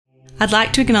I'd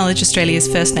like to acknowledge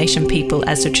Australia's First Nation people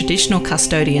as the traditional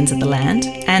custodians of the land,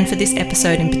 and for this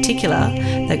episode in particular,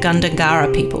 the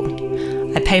Gundungurra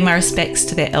people. I pay my respects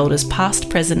to their elders past,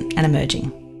 present and emerging.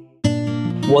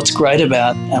 What's great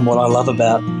about and what I love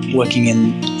about working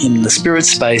in the spirit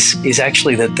space is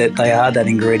actually that they are that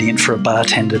ingredient for a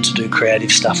bartender to do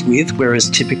creative stuff with, whereas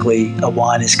typically a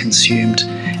wine is consumed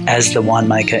as the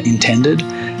winemaker intended,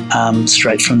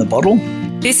 straight from the bottle.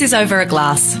 This is Over a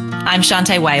Glass. I'm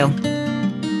Shantay Wale.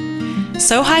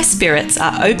 Sohai Spirits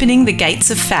are opening the gates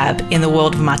of fab in the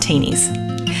world of martinis.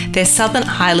 Their Southern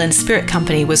Highland Spirit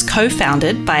Company was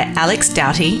co-founded by Alex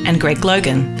Doughty and Greg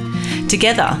Logan.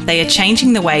 Together, they are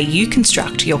changing the way you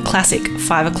construct your classic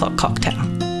 5 o'clock cocktail.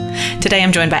 Today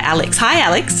I'm joined by Alex. Hi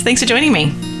Alex, thanks for joining me.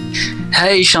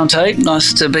 Hey Shantay,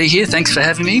 nice to be here. Thanks for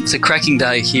having me. It's a cracking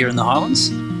day here in the Highlands.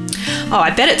 Oh,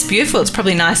 I bet it's beautiful. It's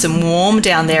probably nice and warm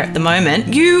down there at the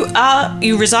moment. You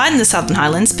reside in the Southern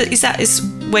Highlands, but is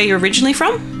where you're originally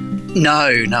from? No,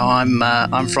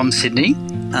 I'm from Sydney,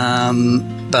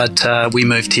 but we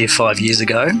moved here 5 years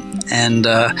ago. And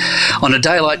on a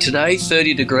day like today,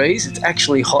 30 degrees, it's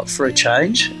actually hot for a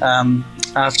change.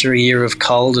 After a year of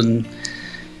cold and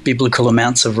biblical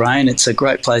amounts of rain, it's a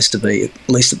great place to be, at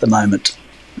least at the moment.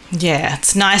 Yeah,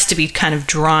 it's nice to be kind of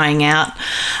drying out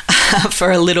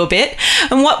for a little bit.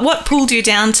 And what pulled you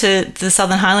down to the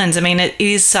Southern Highlands? I mean, it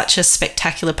is such a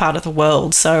spectacular part of the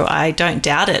world, so I don't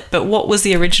doubt it. But what was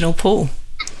the original pull?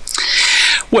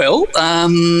 Well,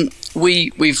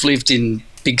 we've lived in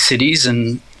big cities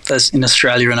and in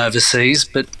Australia and overseas,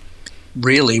 but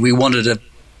really we wanted a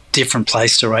different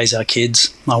place to raise our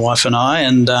kids, my wife and I,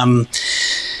 and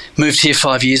moved here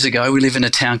 5 years ago. We live in a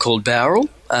town called Bowral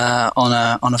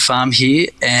on a farm here,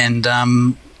 and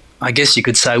I guess you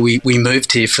could say we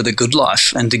moved here for the good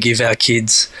life and to give our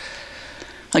kids,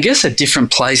 I guess, a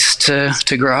different place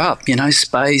to grow up,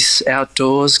 space,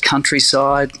 outdoors,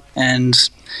 countryside, and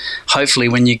hopefully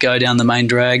when you go down the main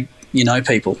drag,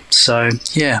 people. So,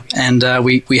 yeah, and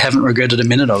we haven't regretted a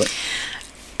minute of it.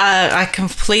 I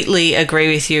completely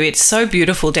agree with you. It's so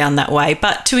beautiful down that way.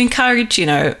 But to encourage,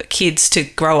 kids to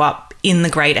grow up in the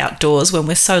great outdoors when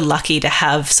we're so lucky to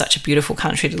have such a beautiful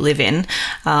country to live in,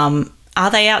 are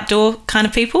they outdoor kind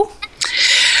of people?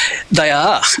 They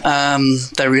are.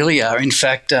 They really are. In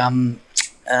fact,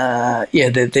 they're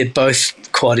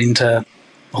both quite into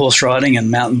horse riding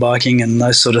and mountain biking and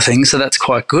those sort of things, so that's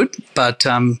quite good. But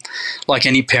like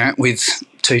any parent with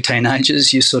two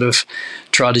teenagers, you sort of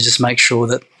try to just make sure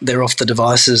that they're off the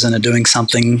devices and are doing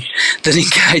something that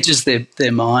engages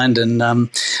their mind, and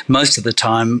most of the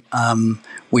time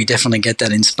we definitely get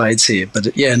that in spades here. But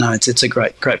it's a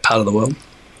great part of the world.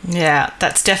 Yeah,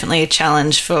 that's definitely a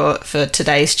challenge for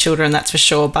today's children, that's for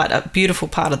sure, but a beautiful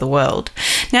part of the world.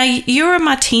 Now, you're a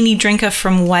martini drinker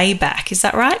from way back, is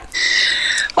that right?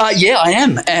 Yeah, I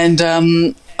am. And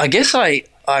I guess I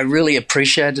really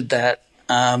appreciated that,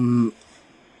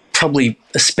 probably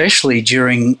especially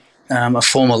during a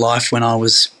former life when I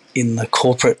was in the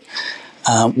corporate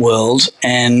world.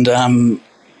 And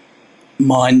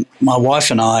my wife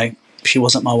and I, she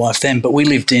wasn't my wife then, but we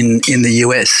lived in the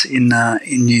US, in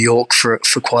New York for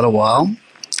quite a while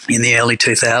in the early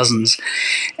 2000s.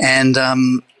 And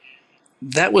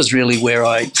that was really where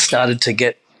I started to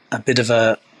get a bit of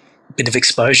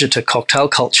exposure to cocktail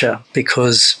culture,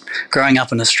 because growing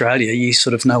up in Australia, you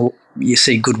sort of know, you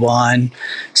see good wine,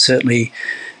 certainly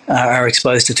are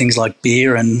exposed to things like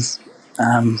beer and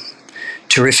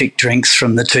terrific drinks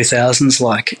from the 2000s,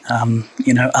 like,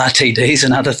 RTDs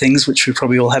and other things, which we're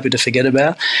probably all happy to forget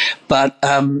about. But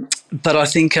I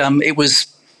think it was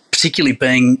particularly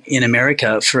being in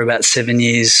America for about 7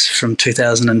 years from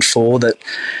 2004 that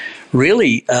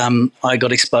really I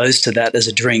got exposed to that as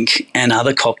a drink and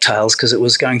other cocktails, because it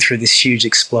was going through this huge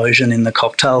explosion in the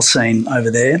cocktail scene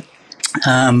over there.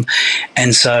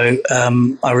 And so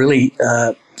I really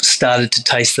started to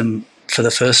taste them for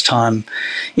the first time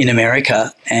in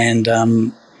America, and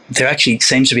there actually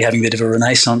seems to be having a bit of a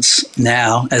renaissance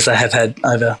now, as they have had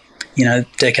over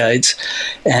decades.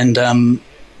 And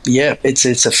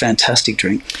it's a fantastic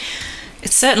drink.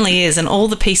 It certainly is, and all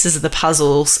the pieces of the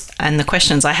puzzles and the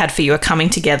questions I had for you are coming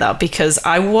together, because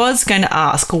I was going to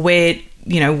ask where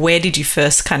did you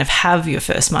first kind of have your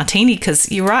first martini?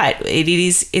 Because you're right,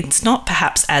 it's not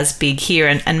perhaps as big here,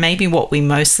 and maybe what we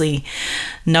mostly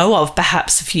know of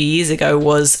perhaps a few years ago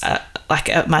was like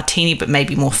a martini, but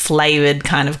maybe more flavoured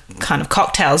kind of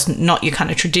cocktails, not your kind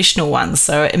of traditional ones.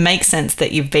 So it makes sense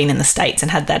that you've been in the States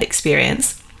and had that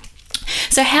experience.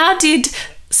 So how did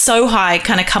Sohai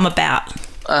kind of come about?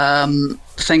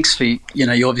 Thanks for,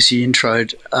 you obviously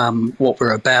introed what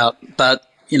we're about, but,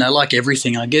 like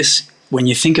everything, I guess when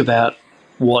you think about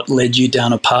what led you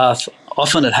down a path,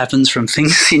 often it happens from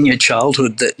things in your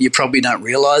childhood that you probably don't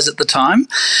realise at the time.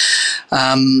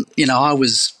 I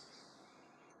was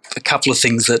a couple of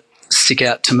things that stick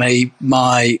out to me.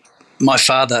 My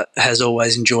father has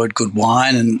always enjoyed good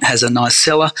wine and has a nice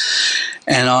cellar,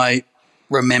 and I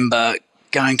remember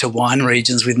going to wine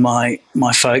regions with my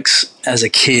folks as a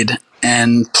kid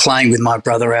and playing with my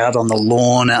brother out on the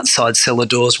lawn outside cellar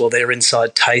doors while they're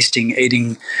inside tasting,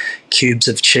 eating cubes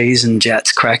of cheese and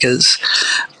Jats crackers,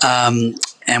 and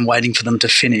waiting for them to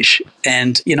finish.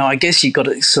 And, I guess you got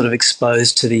sort of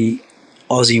exposed to the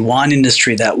Aussie wine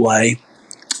industry that way.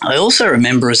 I also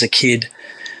remember as a kid,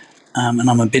 and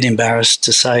I'm a bit embarrassed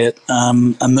to say it, a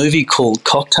movie called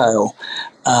Cocktail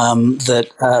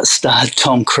that starred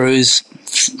Tom Cruise.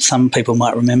 Some people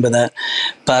might remember that.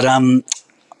 But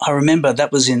I remember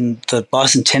that was in the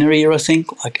bicentenary year, I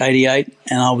think, like 88,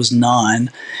 and I was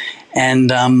 9. And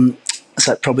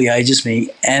so that probably ages me.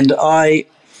 And I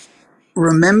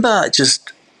remember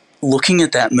just looking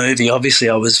at that movie. Obviously,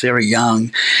 I was very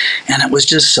young, and it was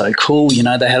just so cool. They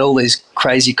had all these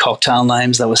crazy cocktail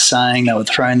names they were saying. They were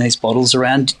throwing these bottles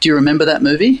around. Do you remember that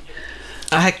movie?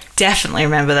 I definitely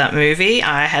remember that movie.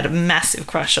 I had a massive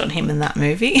crush on him in that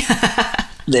movie.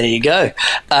 There you go.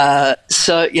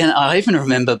 So, I even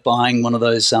remember buying one of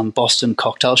those Boston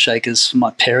cocktail shakers for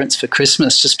my parents for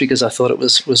Christmas just because I thought it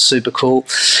was super cool.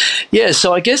 Yeah,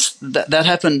 so I guess that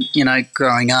happened,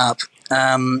 growing up.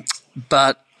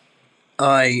 But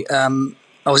I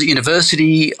was at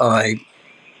university. I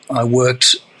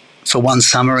worked for one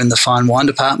summer in the fine wine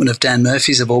department of Dan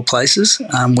Murphy's, of all places,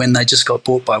 when they just got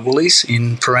bought by Woolies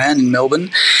in Prahran in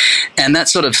Melbourne. And that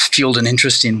sort of fueled an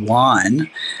interest in wine.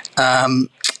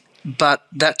 But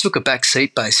that took a back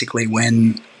seat basically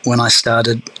when I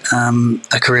started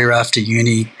a career after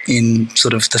uni in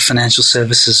sort of the financial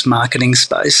services marketing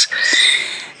space.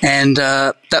 And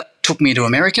that took me to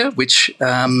America, which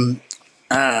I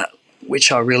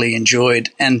really enjoyed.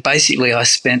 And basically I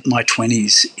spent my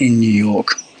 20s in New York.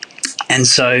 And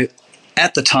so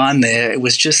at the time there, it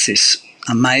was just this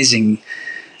amazing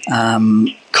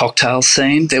cocktail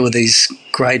scene. There were these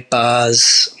great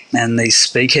bars and these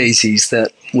speakeasies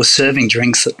that were serving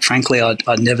drinks that, frankly,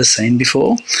 I'd never seen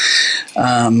before.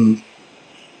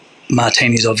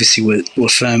 Martinis obviously were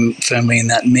firmly in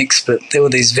that mix, but there were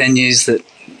these venues that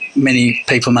many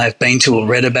people may have been to or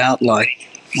read about, like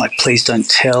Please Don't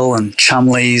Tell and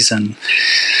Chumley's and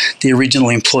the Original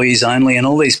Employees Only, and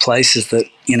all these places that,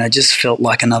 just felt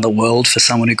like another world for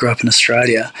someone who grew up in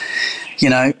Australia.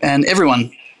 And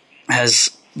everyone has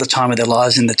the time of their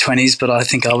lives in the 20s, but I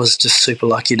think I was just super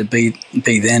lucky to be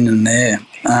then and there.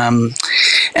 And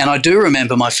I do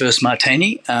remember my first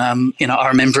martini. I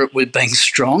remember it with being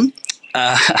strong.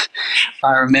 I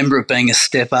remember it being a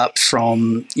step up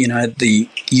from, the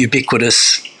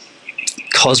ubiquitous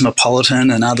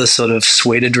Cosmopolitan and other sort of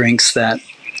sweeter drinks that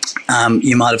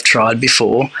you might have tried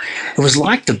before. It was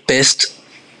like the best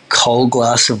cold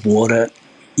glass of water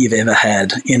you've ever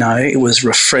had. It was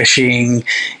refreshing,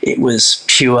 it was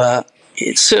pure,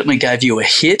 it certainly gave you a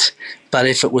hit, but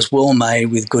if it was well made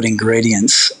with good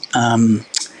ingredients,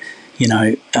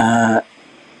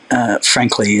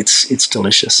 frankly, it's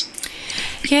delicious.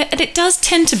 Yeah, and it does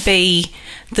tend to be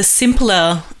the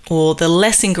simpler or the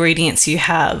less ingredients you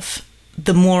have,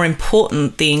 the more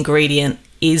important the ingredient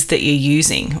is that you're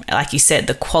using. Like you said,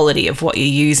 the quality of what you're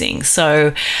using.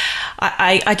 So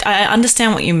I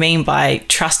understand what you mean by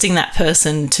trusting that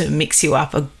person to mix you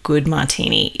up a good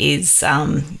martini is,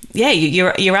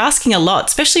 you're asking a lot,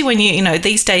 especially when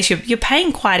these days you're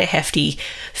paying quite a hefty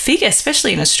figure,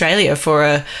 especially in Australia for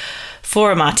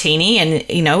a martini, and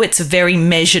it's a very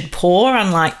measured pour,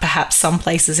 unlike perhaps some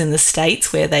places in the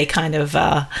States where they kind of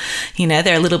they're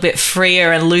a little bit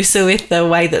freer and looser with the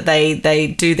way that they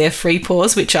do their free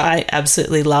pours, which I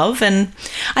absolutely love. And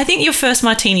I think your first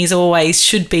martinis always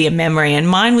should be a memory, and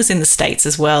mine was in the States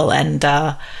as well, and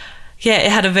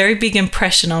it had a very big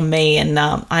impression on me, and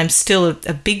I'm still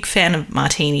a big fan of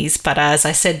martinis. But as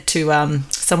I said to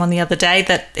someone the other day,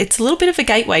 that it's a little bit of a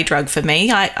gateway drug for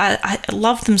me. I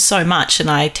love them so much, and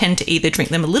I tend to either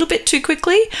drink them a little bit too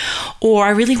quickly, or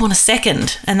I really want a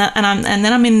second, and then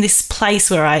I'm in this place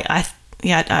where I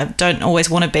don't always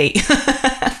want to be.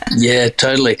 Yeah,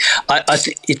 totally. I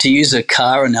think, to use a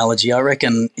car analogy, I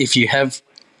reckon if you have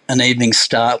an evening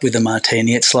start with a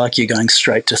martini, it's like you're going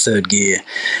straight to third gear,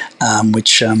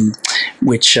 which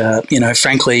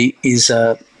frankly is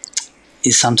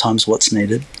sometimes what's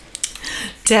needed.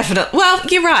 Definitely. Well,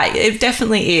 you're right. It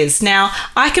definitely is. Now,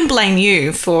 I can blame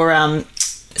you for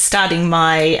starting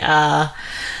my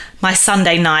my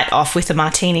Sunday night off with a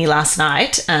martini last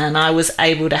night, and I was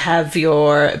able to have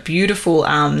your beautiful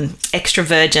extra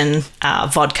virgin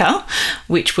vodka,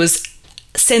 which was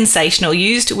sensational,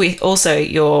 used with also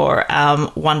your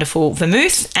wonderful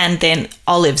vermouth, and then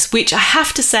olives, which I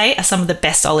have to say are some of the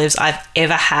best olives I've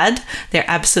ever had. They're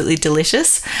absolutely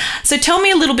delicious. So tell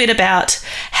me a little bit about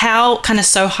how kind of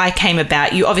So High came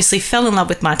about. You obviously fell in love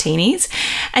with martinis,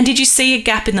 and did you see a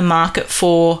gap in the market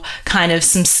for kind of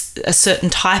a certain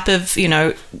type of, you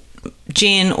know,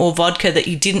 gin or vodka that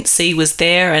you didn't see was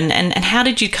there, and how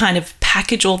did you kind of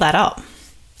package all that up?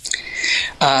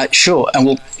 Sure. And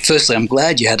well, firstly, I'm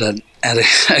glad you had a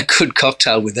good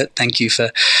cocktail with it. Thank you for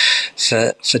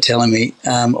telling me.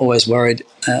 Always worried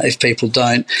if people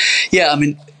don't. Yeah, I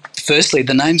mean, firstly,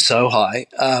 the name So High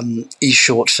is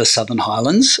short for Southern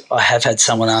Highlands. I have had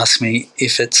someone ask me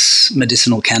if it's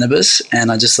medicinal cannabis,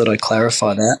 and I just thought I'd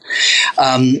clarify that.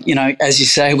 You know, as you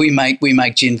say, we make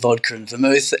gin, vodka, and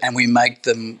vermouth, and we make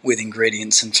them with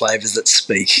ingredients and flavours that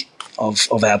speak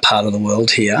of our part of the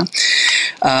world here.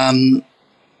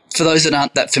 For those that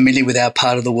aren't that familiar with our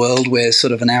part of the world, we're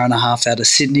sort of an hour and a half out of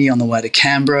Sydney on the way to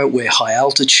Canberra. We're high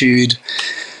altitude,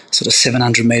 sort of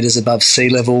 700 metres above sea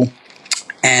level.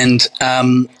 And,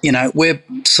 you know, we're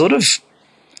sort of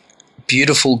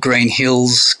beautiful green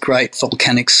hills, great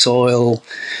volcanic soil,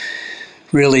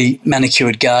 really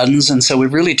manicured gardens. And so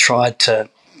we've really tried to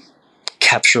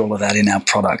capture all of that in our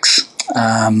products.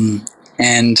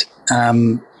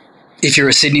 If you're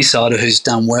a Sydney sider who's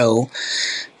done well,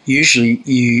 usually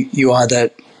you either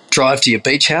drive to your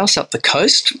beach house up the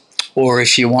coast, or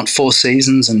if you want four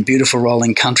seasons and beautiful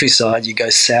rolling countryside, you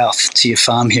go south to your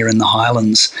farm here in the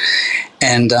Highlands.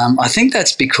 And I think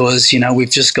that's because, you know, we've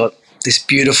just got this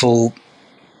beautiful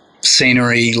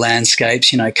scenery,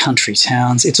 landscapes, you know, country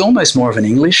towns. It's almost more of an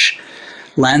English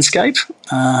landscape.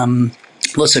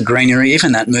 Lots of greenery.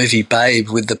 Even that movie Babe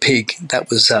with the pig, that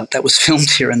was filmed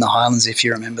here in the Highlands, if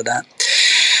you remember that.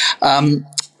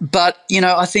 But, you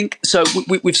know, I think so.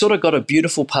 We've sort of got a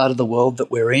beautiful part of the world that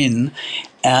we're in,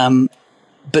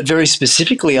 but very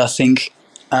specifically, I think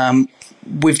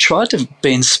we've tried to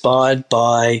be inspired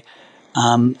by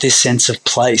this sense of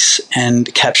place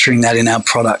and capturing that in our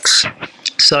products.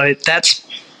 So that's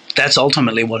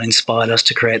ultimately what inspired us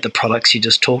to create the products you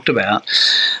just talked about.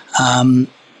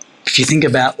 If you think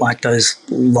about like those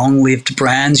long-lived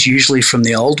brands, usually from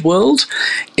the old world,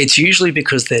 it's usually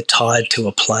because they're tied to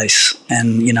a place.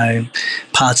 And, you know,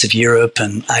 parts of Europe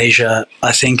and Asia,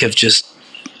 I think, have just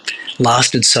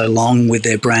lasted so long with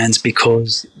their brands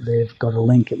because they've got a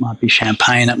link. It might be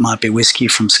champagne, it might be whiskey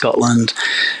from Scotland,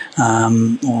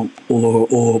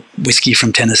 or whiskey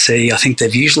from Tennessee. I think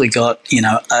they've usually got, you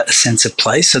know, a sense of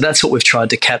place. So that's what we've tried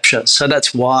to capture. So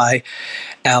that's why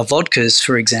our vodkas,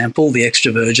 for example, the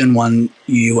extra virgin one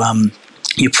you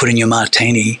put in your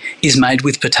martini, is made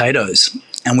with potatoes.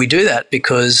 And we do that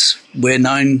because we're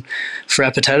known for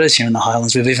our potatoes here in the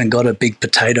Highlands. We've even got a big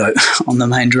potato on the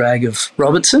main drag of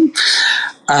Robertson.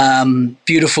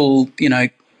 Beautiful, you know,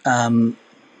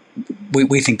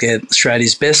 we think they're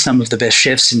Australia's best. Some of the best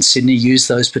chefs in Sydney use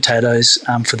those potatoes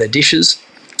for their dishes.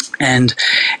 And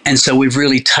so we've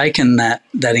really taken that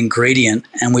ingredient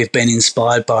and we've been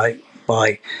inspired by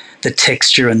the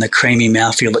texture and the creamy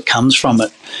mouthfeel that comes from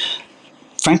it.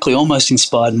 Frankly, almost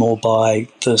inspired more by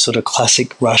the sort of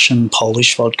classic Russian,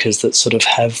 Polish vodkas that sort of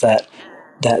have that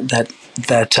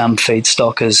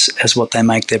feedstock as what they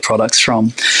make their products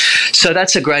from. So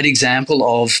that's a great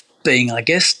example of being, I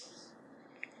guess,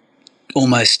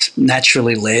 almost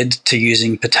naturally led to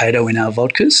using potato in our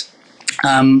vodkas.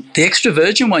 The extra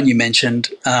virgin one you mentioned,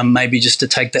 maybe just to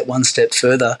take that one step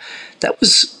further, that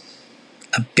was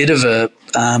a bit of a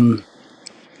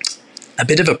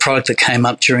product that came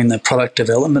up during the product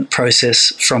development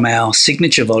process from our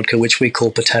signature vodka, which we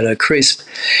call Potato Crisp.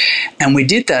 And we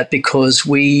did that because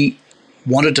we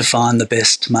wanted to find the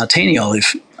best martini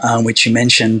olive, which you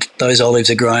mentioned. Those olives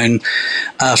are grown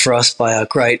for us by our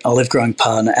great olive growing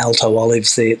partner, Alto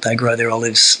Olives. They grow their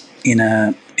olives in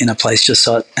a place just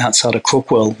outside of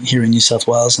Crookwell here in New South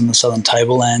Wales in the Southern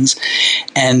Tablelands.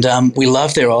 And we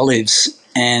love their olives.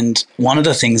 And one of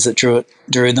the things that drew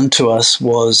them to us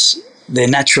was they're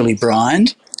naturally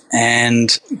brined,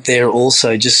 and they're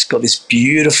also just got this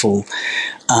beautiful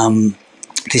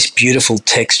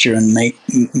texture and meat,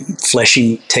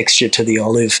 fleshy texture to the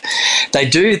olive. They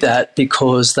do that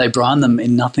because they brine them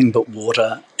in nothing but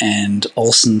water and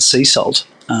Olsen sea salt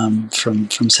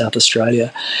from South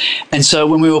Australia. And so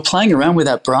when we were playing around with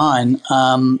that brine,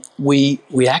 we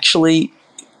actually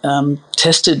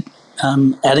tested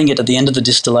adding it at the end of the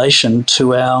distillation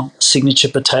to our signature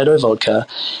potato vodka,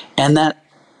 and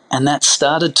that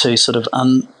started to sort of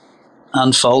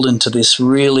unfold into this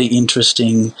really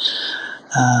interesting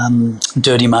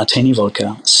dirty martini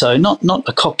vodka. So not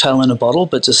a cocktail in a bottle,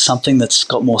 but just something that's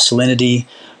got more salinity,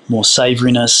 more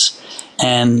savouriness,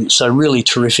 and so really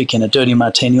terrific in a dirty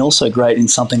martini. Also great in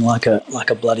something like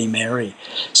a Bloody Mary.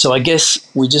 So I guess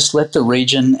we just let the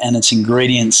region and its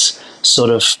ingredients sort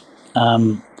of,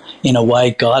 in a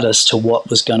way, guide us to what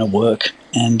was going to work,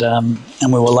 and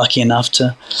we were lucky enough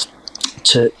to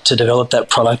develop that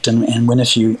product and win a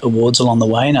few awards along the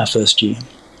way in our first year.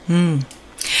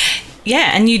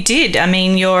 Yeah, and you did. I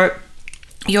mean, your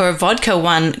vodka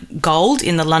won gold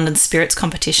in the London Spirits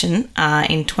competition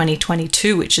in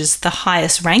 2022, which is the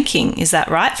highest ranking. Is that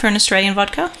right for an Australian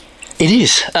vodka? It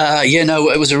is.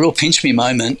 It was a real pinch me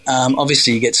moment.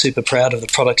 Obviously, you get super proud of the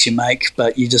products you make,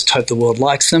 but you just hope the world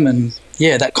likes them. And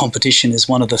yeah, that competition is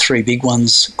one of the three big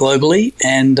ones globally.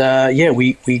 And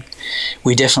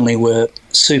we definitely were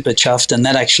super chuffed, and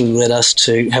that actually led us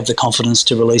to have the confidence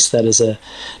to release that as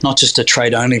not just a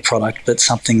trade only product, but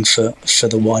something for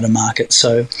the wider market.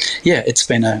 So yeah, it's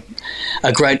been a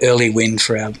great early win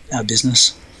for our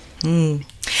business.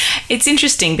 It's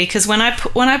interesting because when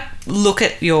I look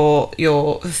at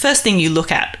your first thing you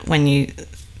look at when you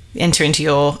enter into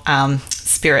your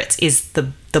spirits is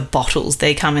the bottles.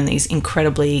 They come in these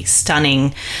incredibly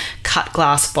stunning cut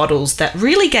glass bottles that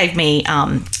really gave me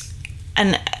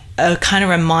a kind of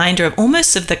reminder of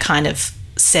almost of the kind of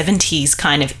 70s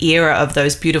kind of era of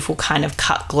those beautiful kind of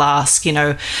cut glass,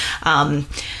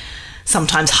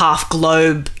 sometimes half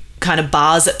globe kind of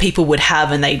bars that people would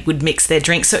have and they would mix their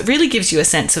drinks. So it really gives you a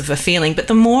sense of a feeling. But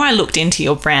the more I looked into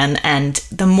your brand and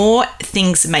the more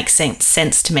things make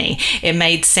sense to me. It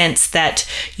made sense that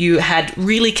you had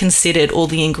really considered all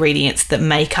the ingredients that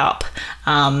make up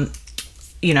the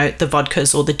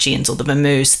vodkas or the gins or the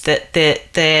vermouths, that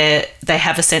they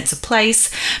have a sense of place,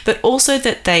 but also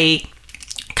that they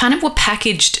kind of were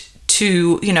packaged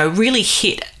to, really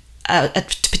hit a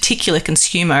particular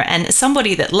consumer. And as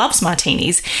somebody that loves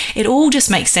martinis, it all just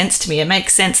makes sense to me. It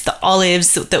makes sense the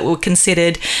olives that were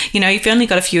considered, you've only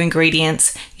got a few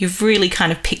ingredients, you've really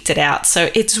kind of picked it out. So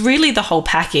it's really the whole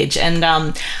package. And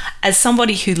as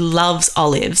somebody who loves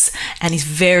olives and is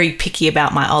very picky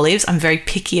about my olives, I'm very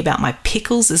picky about my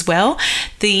pickles as well.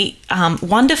 The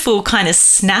wonderful kind of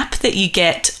snap that you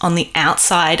get on the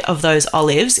outside of those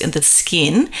olives in the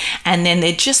skin, and then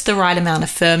they're just the right amount of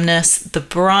firmness. The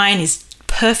brine is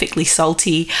perfectly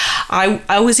salty.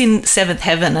 I was in seventh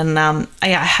heaven, and I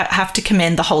have to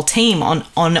commend the whole team on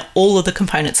all of the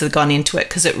components that have gone into it,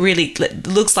 because it really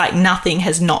looks like nothing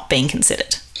has not been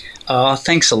considered. Oh,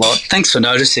 thanks a lot. Thanks for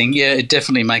noticing. Yeah, it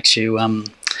definitely makes you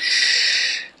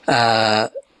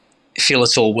feel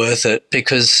it's all worth it,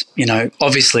 because,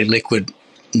 obviously liquid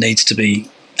needs to be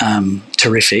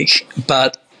terrific,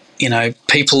 but,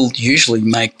 people usually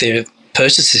make their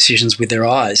purchase decisions with their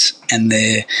eyes and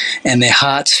their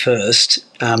hearts first.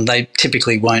 They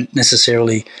typically won't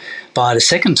necessarily buy it a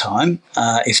second time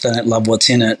if they don't love what's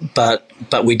in it. But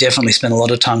we definitely spend a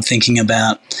lot of time thinking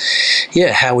about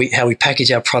how we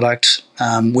package our product.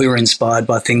 We were inspired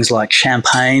by things like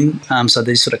champagne, so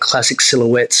these sort of classic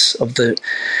silhouettes of the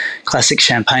classic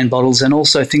champagne bottles, and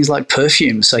also things like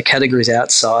perfume, so categories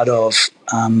outside of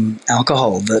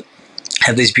alcohol that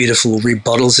have these beautiful ribbed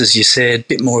bottles, as you said, a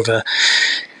bit more of a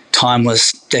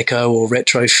timeless deco or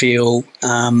retro feel.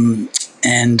 We're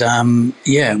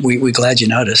glad you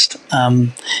noticed.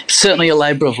 Certainly a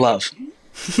labour of love.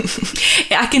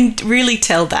 I can really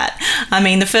tell that. I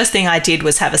mean, the first thing I did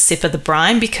was have a sip of the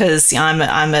brine, because I'm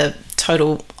a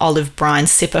total olive brine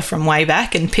sipper from way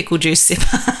back, and pickle juice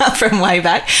sipper from way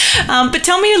back. But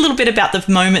tell me a little bit about the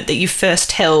moment that you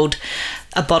first held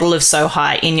a bottle of So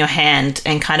High in your hand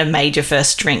and kind of made your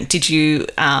first drink. Did you,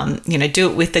 do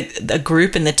it with a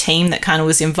group and the team that kind of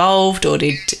was involved, or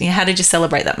how did you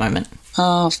celebrate that moment?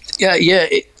 I'm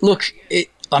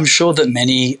sure that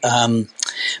many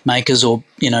makers or,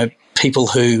 people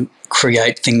who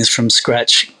create things from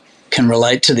scratch can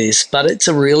relate to this, but it's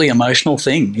a really emotional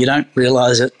thing. You don't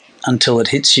realise it until it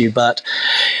hits you, but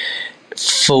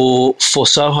for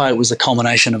So High, it was the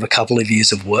culmination of a couple of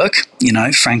years of work,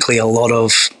 frankly, a lot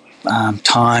of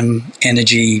time,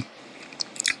 energy,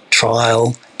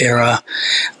 trial, error,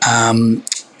 and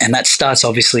that starts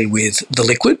obviously with the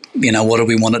liquid. What do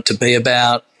we want it to be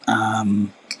about?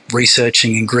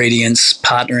 Researching ingredients,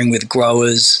 partnering with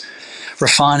growers,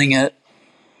 refining it,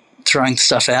 throwing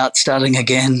stuff out, starting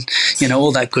again,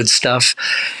 all that good stuff.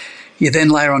 You then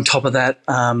layer on top of that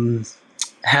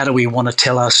how do we want to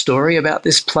tell our story about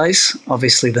this place?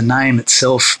 Obviously, the name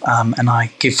itself, and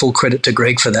I give full credit to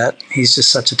Greg for that. He's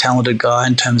just such a talented guy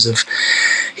in terms of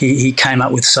he came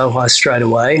up with Sohai straight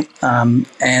away, and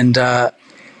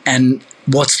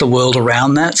what's the world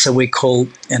around that? So we call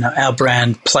our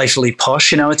brand Playfully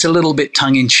Posh. It's a little bit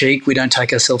tongue in cheek. We don't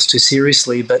take ourselves too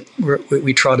seriously, but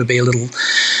we try to be a little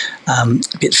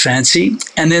bit fancy.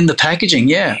 And then the packaging,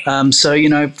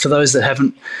 so for those that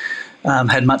haven't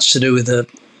had much to do with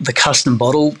the custom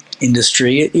bottle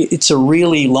industry, it's a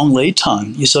really long lead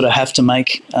time. You sort of have to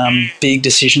make big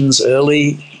decisions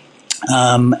early,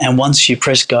 and once you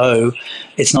press go,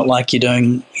 it's not like you're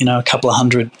doing a couple of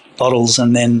hundred bottles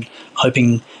and then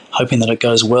hoping that it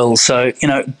goes well. So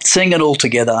seeing it all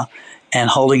together and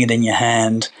holding it in your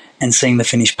hand and seeing the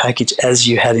finished package as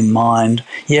you had in mind,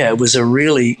 it was a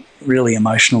really, really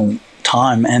emotional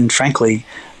time, and frankly,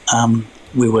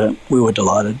 we were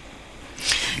delighted.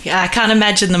 Yeah, I can't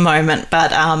imagine the moment,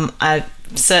 but I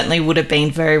certainly would have been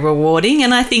very rewarding,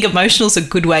 and I think emotional is a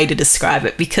good way to describe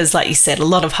it because, like you said, a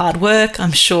lot of hard work.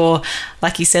 I'm sure,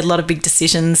 like you said, a lot of big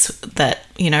decisions that,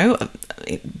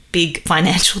 big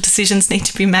financial decisions need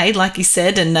to be made, like you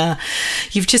said, and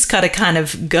you've just got to kind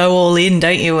of go all in,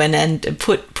 don't you, and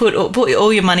put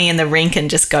all your money in the rink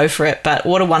and just go for it. But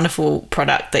what a wonderful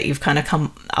product that you've kind of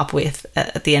come up with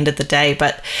at the end of the day.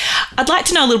 But I'd like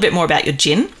to know a little bit more about your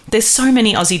gin. There's so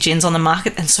many Aussie gins on the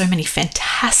market and so many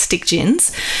fantastic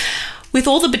gins. With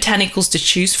all the botanicals to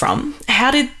choose from,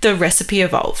 how did the recipe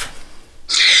evolve?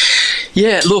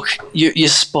 Yeah, look, you're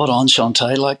spot on,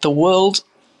 Shantae. Like, the world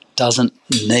doesn't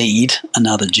need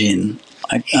another gin.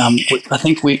 I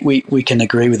think we can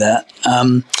agree with that.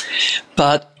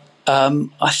 But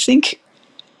I think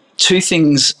two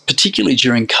things, particularly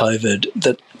during COVID,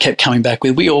 that kept coming back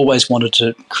with, we always wanted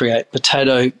to create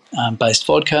potato-based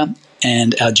vodka,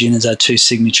 and our gin is our two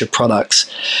signature products.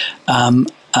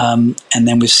 And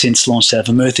then we've since launched our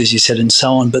vermouth, as you said, and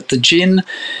so on. But the gin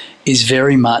is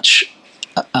very much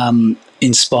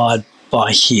inspired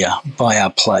by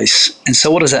our place. And so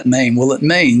what does that mean? Well, it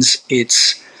means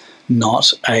it's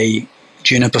not a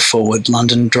juniper forward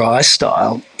London dry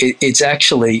style. It's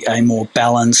actually a more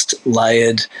balanced,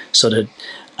 layered, sort of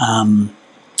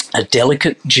a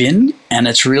delicate gin, and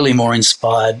it's really more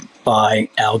inspired by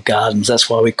our gardens. That's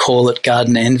why we call it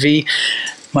Garden Envy.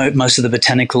 Most of the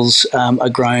botanicals are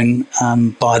grown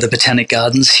by the Botanic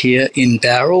Gardens here in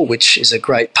Bowral, which is a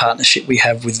great partnership we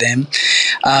have with them.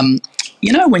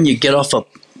 When you get off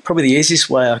probably the easiest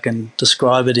way I can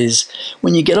describe it is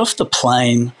when you get off the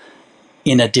plane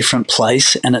in a different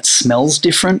place and it smells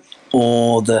different,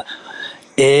 or the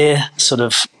air, sort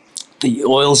of the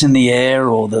oils in the air,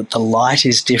 or the light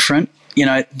is different.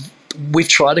 We've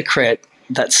tried to create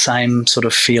that same sort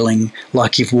of feeling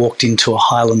like you've walked into a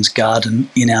Highlands garden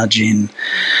in our gin.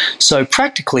 So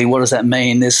practically, what does that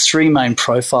mean? There's three main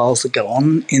profiles that go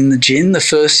on in the gin. The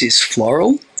first is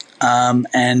floral,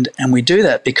 and we do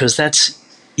that because that's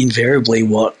invariably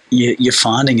what you're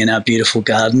finding in our beautiful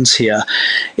gardens here.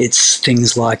 It's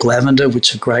things like lavender,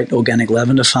 which a great organic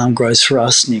lavender farm grows for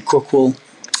us near Crookwell.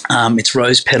 It's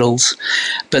rose petals,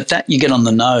 but that you get on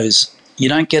the nose. You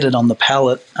don't get it on the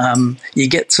palate. You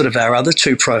get sort of our other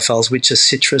two profiles, which are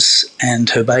citrus and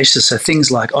herbaceous, so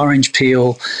things like orange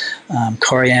peel,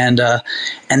 coriander,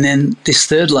 and then this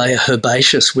third layer,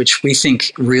 herbaceous, which we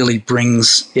think really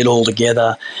brings it all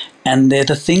together. And they're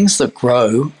the things that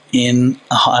grow in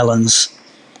a Highlands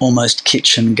almost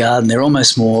kitchen garden. They're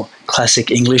almost more classic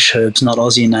English herbs, not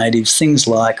Aussie natives. Things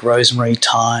like rosemary,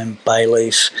 thyme, bay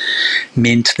leaf,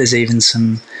 mint. There's even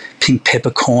some pink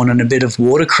peppercorn and a bit of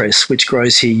watercress, which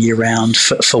grows here year round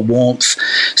for warmth.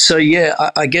 So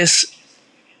I guess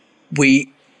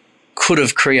we could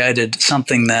have created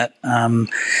something that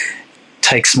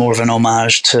takes more of an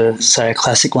homage to, say, a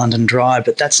classic London Dry,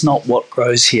 but that's not what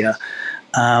grows here.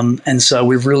 And so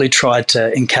we've really tried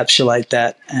to encapsulate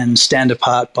that and stand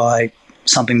apart by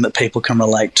something that people can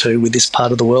relate to with this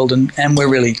part of the world. And we're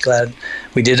really glad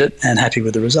we did it and happy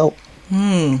with the result.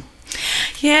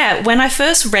 Yeah, when I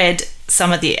first read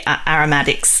some of the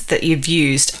aromatics that you've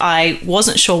used, I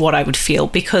wasn't sure what I would feel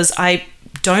because I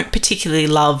don't particularly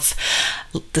love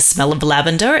the smell of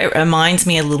lavender. It reminds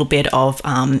me a little bit of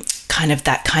kind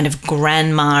of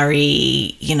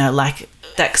grandma-y, like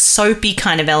that soapy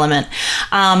kind of element.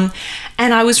 And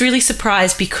I was really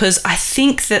surprised because I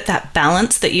think that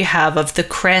balance that you have of the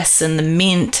cress and the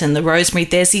mint and the rosemary,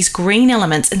 there's these green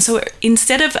elements. And so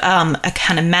instead of a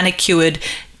kind of manicured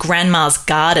grandma's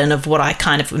garden of what I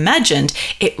kind of imagined,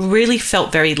 it really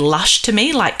felt very lush to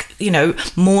me, like,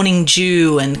 morning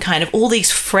dew and kind of all these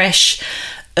fresh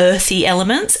earthy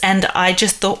elements, and I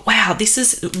just thought, wow, this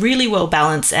is really well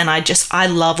balanced, and I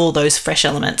love all those fresh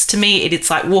elements. To me, it's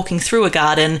like walking through a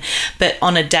garden, but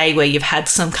on a day where you've had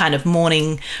some kind of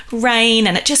morning rain,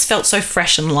 and it just felt so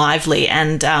fresh and lively,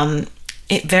 and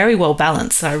it very well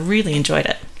balanced. So I really enjoyed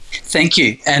it. Thank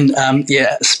you. And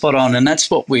yeah, spot on. And that's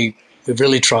what we've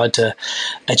really tried to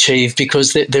achieve,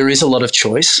 because there is a lot of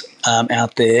choice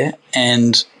out there,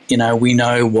 and we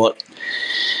know what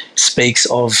speaks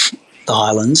of the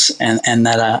Highlands, and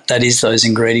that is those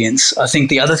ingredients. I think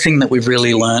the other thing that we've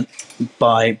really learnt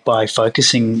by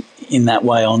focusing in that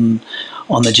way on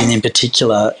the gin in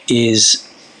particular is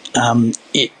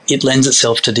it lends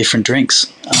itself to different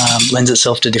drinks, lends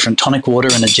itself to different tonic water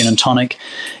in a gin and tonic.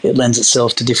 It lends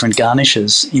itself to different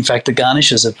garnishes. In fact, the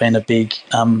garnishes have been a big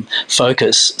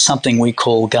focus, something we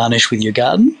call garnish with your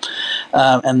garden,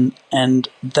 and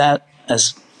that,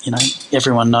 as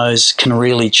everyone knows, can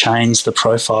really change the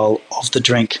profile of the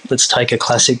drink. Let's take a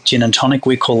classic gin and tonic.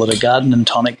 We call it a garden and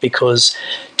tonic because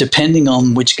depending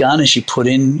on which garnish you put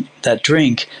in that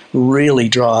drink really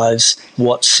drives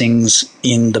what sings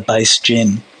in the base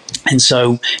gin. And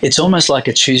so it's almost like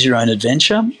a choose your own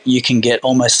adventure. You can get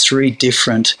almost 3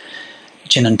 different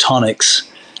gin and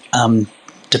tonics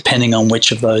depending on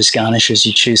which of those garnishes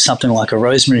you choose. Something like a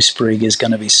rosemary sprig is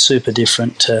going to be super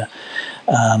different to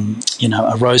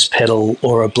a rose petal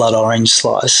or a blood orange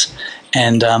slice.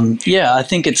 And I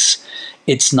think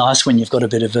it's nice when you've got a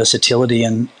bit of versatility,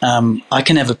 and I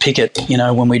can have a pick at,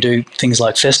 when we do things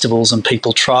like festivals and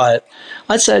people try it,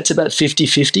 I'd say it's about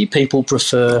 50-50. People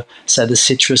prefer, say, the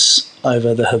citrus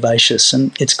over the herbaceous,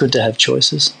 and it's good to have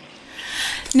choices.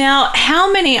 Now,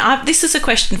 how many, this is a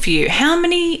question for you, how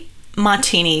many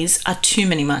martinis are too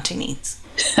many martinis?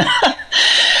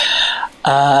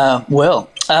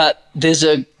 There's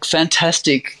a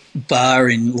fantastic bar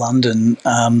in London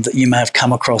that you may have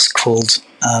come across called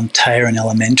Taya and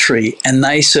Elementary, and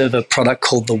they serve a product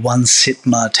called the one sip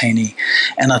martini,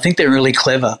 and I think they're really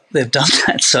clever. They've done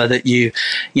that so that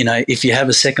if you have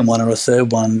a second one or a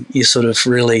third one, you're sort of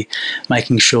really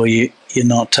making sure you're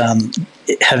not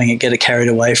having it get carried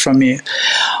away from you.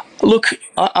 Look,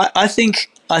 I think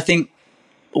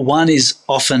one is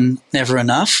often never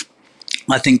enough.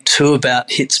 I think 2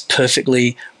 about hits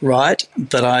perfectly right,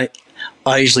 but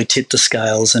I usually tip the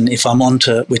scales, and if I'm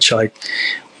onto, which I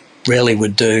rarely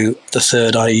would do, the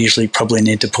 3rd, I usually probably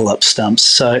need to pull up stumps.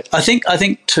 So I think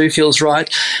 2 feels right,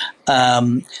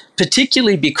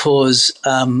 particularly because,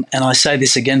 and I say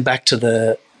this again back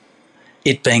to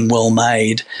it being well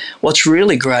made. What's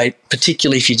really great,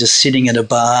 particularly if you're just sitting at a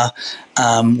bar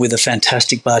with a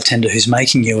fantastic bartender who's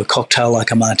making you a cocktail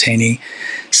like a martini,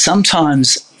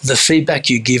 sometimes the feedback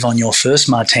you give on your first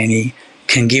martini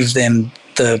can give them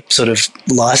the sort of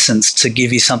license to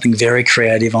give you something very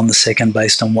creative on the second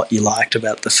based on what you liked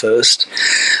about the first.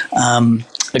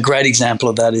 A great example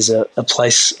of that is a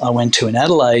place I went to in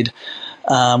Adelaide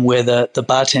where the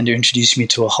bartender introduced me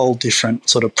to a whole different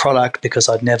sort of product because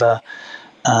I'd never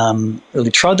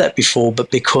really tried that before, but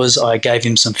because I gave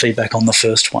him some feedback on the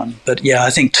first one. But yeah,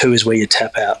 I think 2 is where you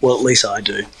tap out. Well, at least I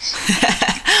do.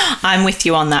 I'm with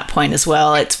you on that point as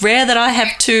well. It's rare that I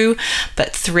have 2,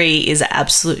 but 3 is an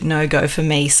absolute no-go for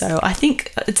me. So I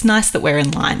think it's nice that we're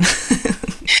in line.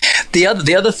 The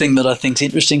other thing that I think is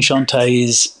interesting,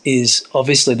 Shantae, is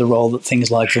obviously the role that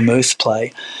things like vermouth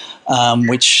play,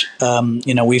 which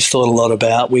we've thought a lot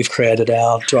about. We've created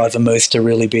our dry vermouth to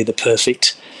really be the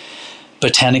perfect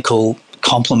botanical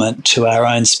complement to our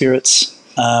own spirits.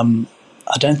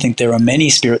 I don't think there are many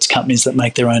spirits companies that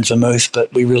make their own vermouth,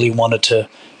 but we really wanted to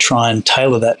try and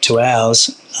tailor that to ours.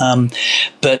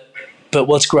 But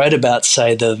what's great about,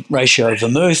 say, the ratio of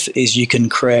vermouth is you can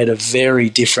create a very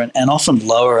different and often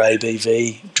lower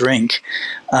ABV drink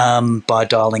by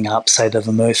dialing up, say, the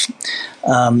vermouth.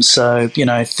 So,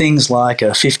 things like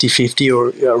a 50-50 or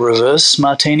a reverse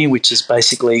martini, which is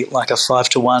basically like a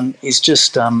 5-to-1, is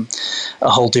just a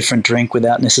whole different drink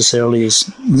without necessarily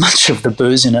as much of the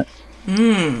booze in it.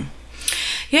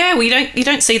 Yeah, you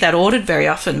don't see that ordered very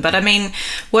often. But I mean,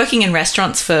 working in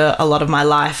restaurants for a lot of my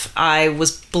life, I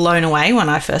was blown away when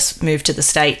I first moved to the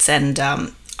States, and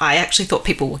I actually thought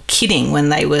people were kidding when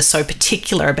they were so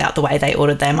particular about the way they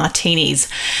ordered their martinis.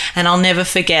 And I'll never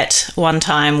forget one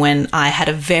time when I had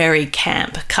a very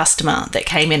camp customer that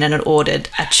came in and had ordered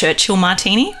a Churchill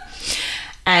martini.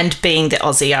 And being the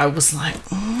Aussie, I was like,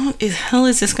 what the hell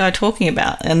is this guy talking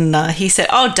about? And he said,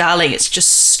 oh, darling, it's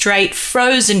just straight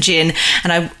frozen gin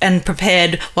and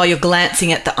prepared while you're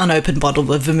glancing at the unopened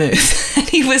bottle of vermouth. And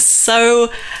he was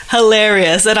so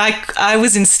hilarious that I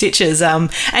was in stitches.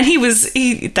 And he was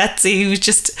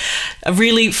just a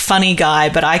really funny guy,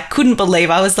 but I couldn't believe,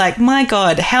 I was like, my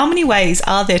God, how many ways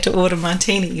are there to order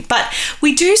martini? But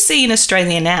we do see in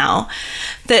Australia now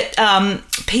that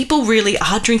people really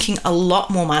are drinking a lot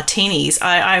more martinis.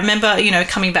 I remember,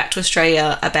 coming back to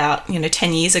Australia about,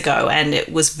 10 years ago, and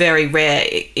it was very rare.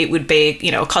 It would be,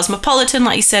 a cosmopolitan,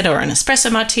 like you said, or an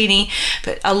espresso martini,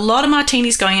 but a lot of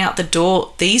martinis going out the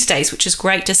door these days, which is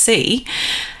great to see.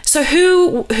 So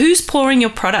who's pouring your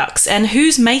products, and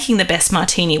who's making the best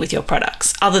martini with your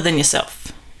products other than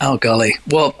yourself? Oh, golly.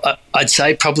 Well, I'd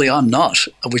say probably I'm not,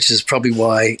 which is probably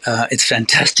why it's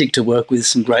fantastic to work with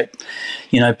some great,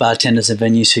 bartenders and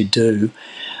venues who do.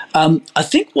 I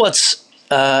think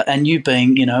and you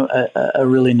being, a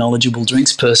really knowledgeable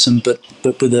drinks person, but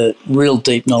with a real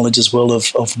deep knowledge as well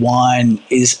of wine,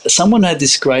 is someone had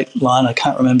this great line, I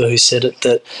can't remember who said it,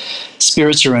 that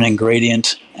spirits are an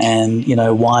ingredient and,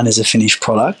 wine is a finished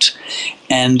product.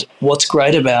 And what's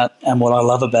great about, and what I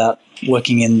love about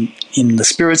working in the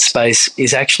spirit space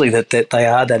is actually that they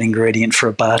are that ingredient for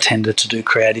a bartender to do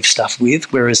creative stuff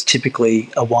with, whereas typically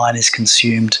a wine is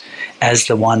consumed as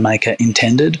the winemaker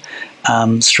intended,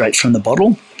 straight from the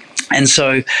bottle. And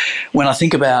so when I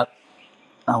think about,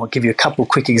 I'll give you a couple of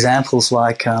quick examples,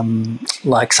 like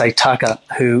say Tucker,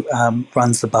 who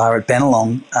runs the bar at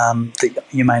Bennelong, that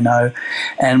you may know.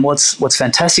 And what's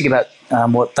fantastic about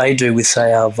what they do with,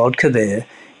 say, our vodka there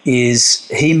is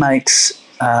he makes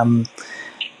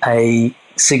a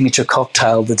signature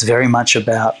cocktail that's very much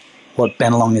about what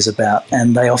Bennelong is about,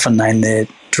 and they often name their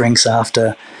drinks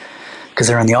after, because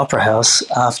they're in the Opera House,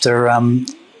 after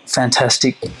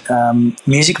fantastic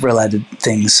music-related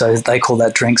things. So they call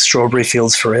that drink Strawberry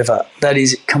Fields Forever. That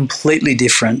is completely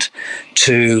different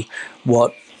to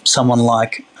what someone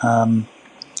like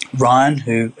Ryan,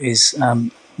 who is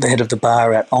the head of the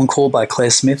bar at Encore by Claire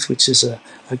Smith, which is a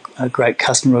great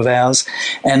customer of ours.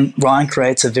 And Ryan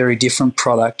creates a very different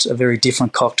product, a very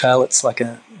different cocktail. It's like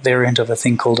a variant of a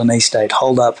thing called an East 8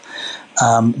 Hold-Up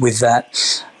with that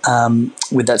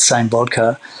same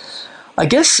vodka. I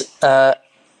guess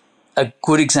a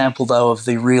good example, though, of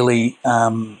the really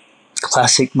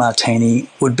classic martini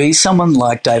would be someone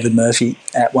like David Murphy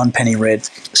at One Penny Red.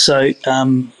 So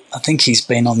I think he's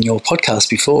been on your podcast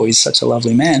before. He's such a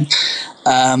lovely man.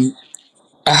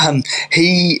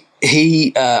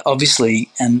 He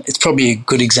obviously, and it's probably a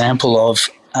good example of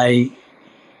a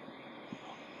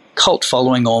cult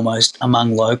following almost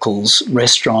among locals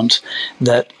restaurant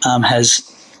that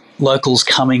has locals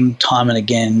coming time and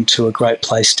again to a great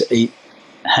place to eat,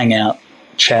 hang out,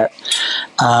 chat.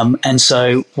 And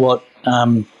so what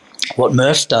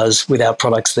Murph does with our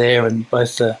products there, and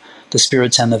both the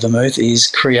spirits and the vermouth, is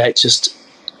create just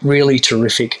really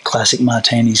terrific classic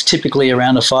martinis, typically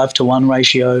around a 5-to-1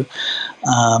 ratio,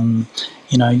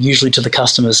 usually to the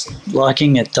customer's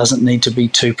liking. It doesn't need to be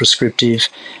too prescriptive.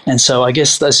 And so I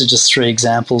guess those are just three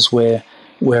examples where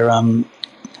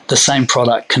the same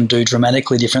product can do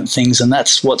dramatically different things, and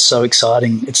that's what's so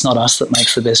exciting. It's not us that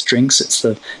makes the best drinks, it's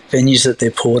the venues that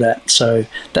they're poured at. So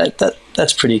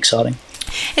that's pretty exciting.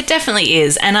 It definitely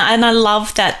is, and I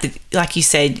love that, like you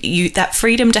said, that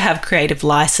freedom to have creative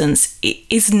license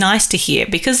is nice to hear,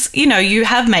 because you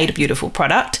have made a beautiful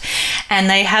product, and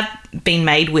they have been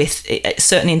made with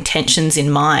certain intentions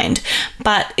in mind.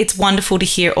 But it's wonderful to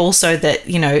hear also that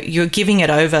you're giving it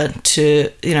over to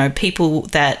people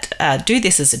that do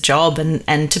this as a job,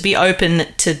 and to be open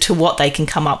to what they can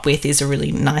come up with is a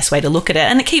really nice way to look at it,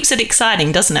 and it keeps it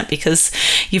exciting, doesn't it? Because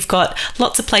you've got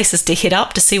lots of places to hit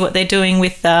up to see what they're doing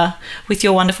with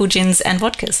your wonderful gins and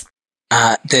vodkas.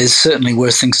 There's certainly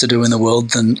worse things to do in the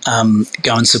world than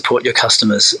go and support your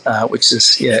customers, which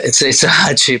is, it's a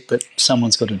hardship, but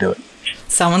someone's got to do it.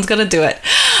 Someone's got to do it.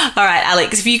 All right,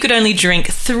 Alex, if you could only drink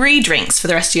 3 drinks for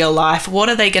the rest of your life, what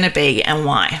are they going to be and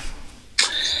why?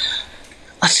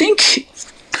 I think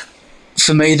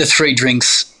for me, the 3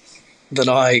 drinks that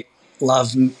I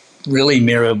love really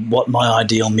mirror what my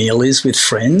ideal meal is with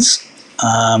friends,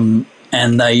 and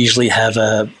they usually have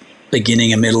a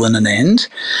beginning, a middle, and an end.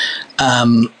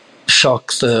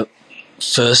 Shock, the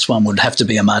first one would have to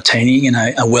be a martini,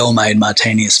 a well-made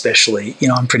martini especially.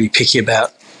 I'm pretty picky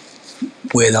about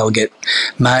where they'll get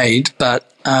made,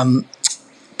 but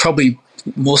probably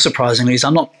more surprisingly is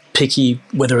I'm not picky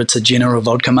whether it's a gin or a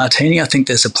vodka martini. I think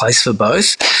there's a place for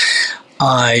both.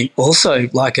 I also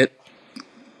like it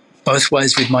both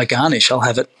ways with my garnish. I'll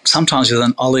have it sometimes with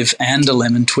an olive and a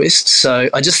lemon twist. So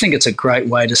I just think it's a great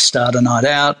way to start a night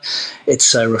out. It's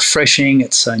so refreshing,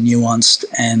 it's so nuanced,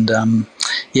 and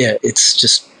it's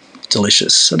just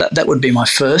delicious. So that would be my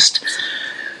first.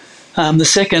 The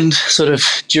second, sort of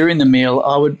during the meal,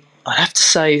 I'd have to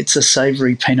say it's a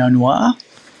savoury Pinot Noir.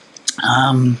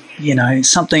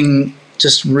 Something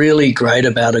just really great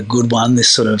about a good one, this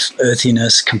sort of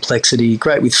earthiness, complexity,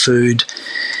 great with food.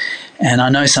 And I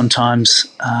know sometimes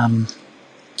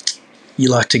you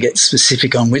like to get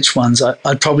specific on which ones.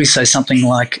 I'd probably say something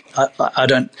like, I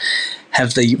don't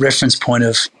have the reference point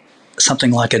of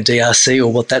something like a DRC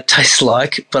or what that tastes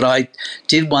like, but I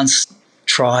did once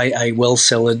try a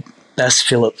well-cellared Bass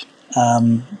Phillip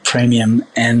Premium,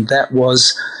 and that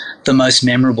was the most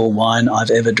memorable wine I've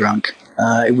ever drunk.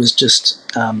 It was just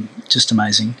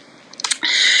amazing.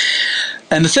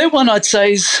 And the third one I'd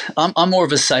say is I'm more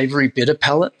of a savoury bitter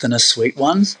palate than a sweet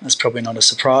one. That's probably not a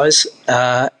surprise.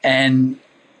 But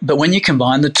when you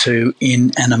combine the two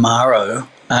in an Amaro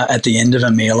at the end of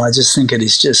a meal, I just think it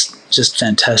is just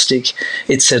fantastic.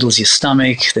 It settles your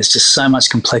stomach. There's just so much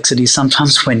complexity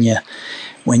sometimes when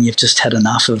you've just had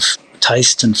enough of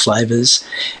taste and flavours.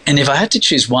 And if I had to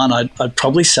choose one, I'd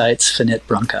probably say it's Fernet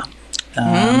Branca.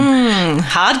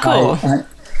 Hardcore.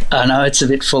 I know it's a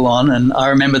bit full on, and I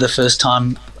remember the first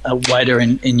time a waiter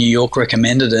in New York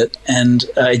recommended it, and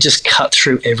it just cut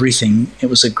through everything. It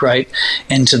was a great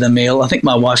end to the meal. I think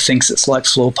my wife thinks it's like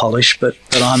floor polish, but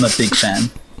I'm a big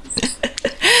fan.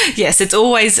 Yes, it's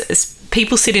always,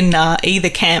 people sit in either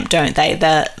camp, don't they?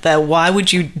 The why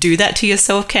would you do that to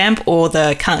yourself camp, or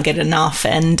the can't get enough.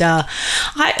 And I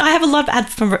have a lot of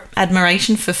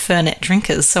admiration for Fernet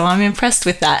drinkers, so I'm impressed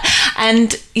with that.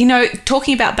 And,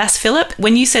 talking about Bass Phillip,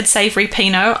 when you said savoury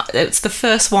Pinot, it's the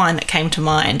first wine that came to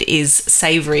mind is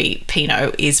savoury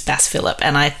Pinot is Bass Phillip.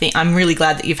 And I think I'm really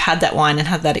glad that you've had that wine and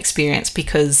had that experience,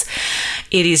 because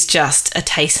it is just a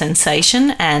taste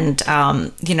sensation. And,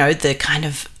 the kind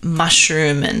of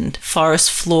mushroom and forest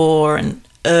floor and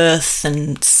earth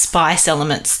and spice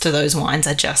elements to those wines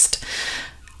are just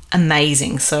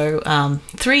amazing. So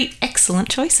 3 excellent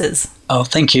choices. Oh,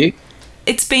 thank you.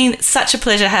 It's been such a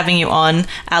pleasure having you on,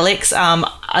 Alex.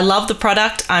 I love the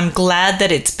product. I'm glad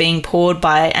that it's being poured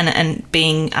by and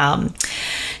being,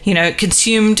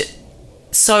 consumed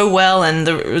so well, and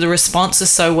the response is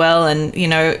so well. And,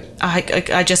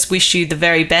 I just wish you the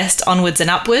very best onwards and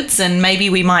upwards. And maybe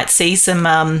we might see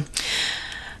some,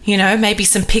 maybe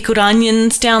some pickled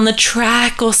onions down the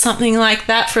track or something like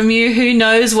that from you. Who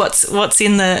knows what's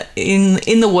in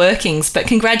the workings? But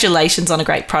congratulations on a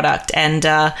great product, and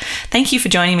thank you for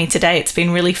joining me today. It's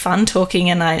been really fun talking,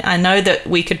 and I know that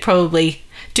we could probably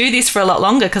do this for a lot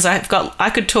longer, because I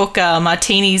could talk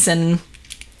martinis and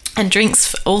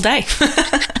drinks all day.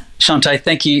 Shante,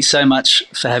 thank you so much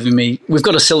for having me. We've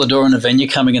got a cellar door and a venue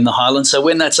coming in the Highlands, so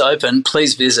when that's open,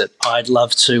 please visit. I'd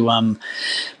love to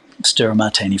stir a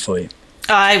martini for you.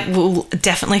 I will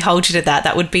definitely hold you to that.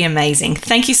 That would be amazing.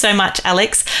 Thank you so much,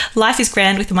 Alex. Life is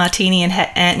grand with a martini in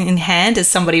hand, as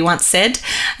somebody once said.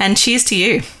 And cheers to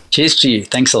you. Cheers to you.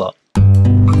 Thanks a lot.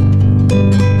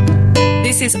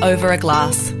 This is Over a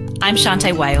Glass. I'm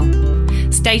Shante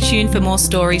Whale. Stay tuned for more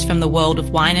stories from the world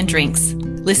of wine and drinks.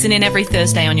 Listen in every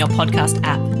Thursday on your podcast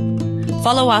app.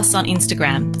 Follow us on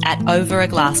Instagram at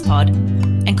overaglasspod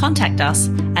and contact us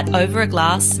at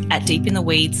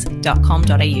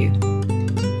overaglass@deepintheweeds.com.au.